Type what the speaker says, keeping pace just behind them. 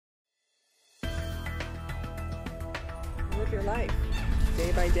of your life,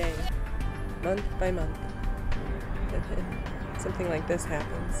 day by day, month by month. Something like this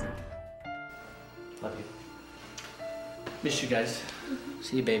happens. Love you. Miss you guys.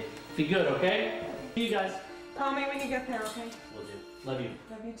 See you, babe. Be good, okay? See you guys. Call me when you get there, okay? Will do. Love you.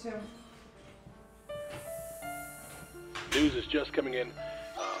 Love you too. News is just coming in.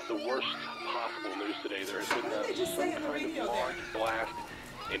 The worst possible news today. There has been some kind of large blast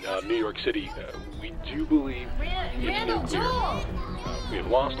in New York City. We do believe it's nuclear. We have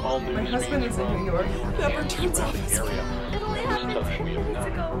lost all news. My husband is in New York. Never turns off his area. This time we have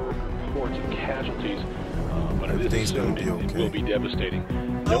not reports of casualties, but it is assumed it will be devastating.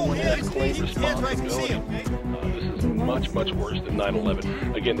 No one has claimed responsibility. This is much worse than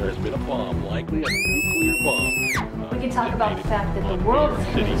 9/11. Again, there has been a bomb, likely a nuclear bomb. We can talk about the fact that the world is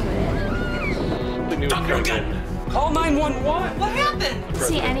coming to an end. The news coming in. Call 911! What happened? I don't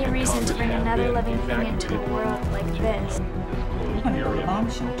see any reason to bring another living thing into a world like this. We're gonna go to a bomb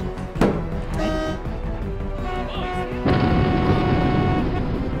shelter.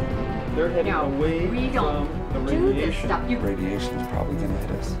 They're heading away from the radiation. Radiation's probably gonna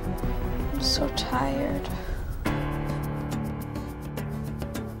hit us. I'm so tired.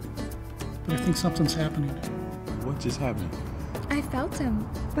 But I think something's happening. What just happened? I felt him.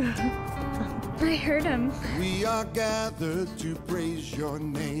 I heard him. We are gathered to praise your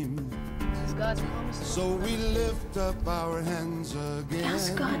name. So we lift up our hands again.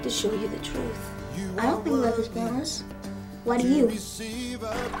 Ask God to show you the truth. I don't think love is bonus. Why do you?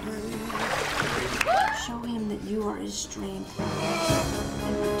 Show him that you are his strength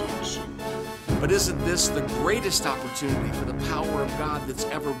and protection. But isn't this the greatest opportunity for the power of God that's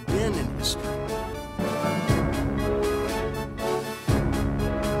ever been in history?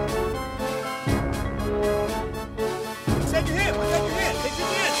 Take your hand! Take your hand! Take your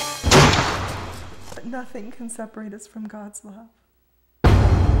hand! But nothing can separate us from God's love.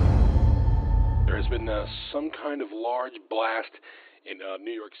 There has been some kind of large blast in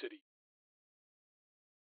New York City.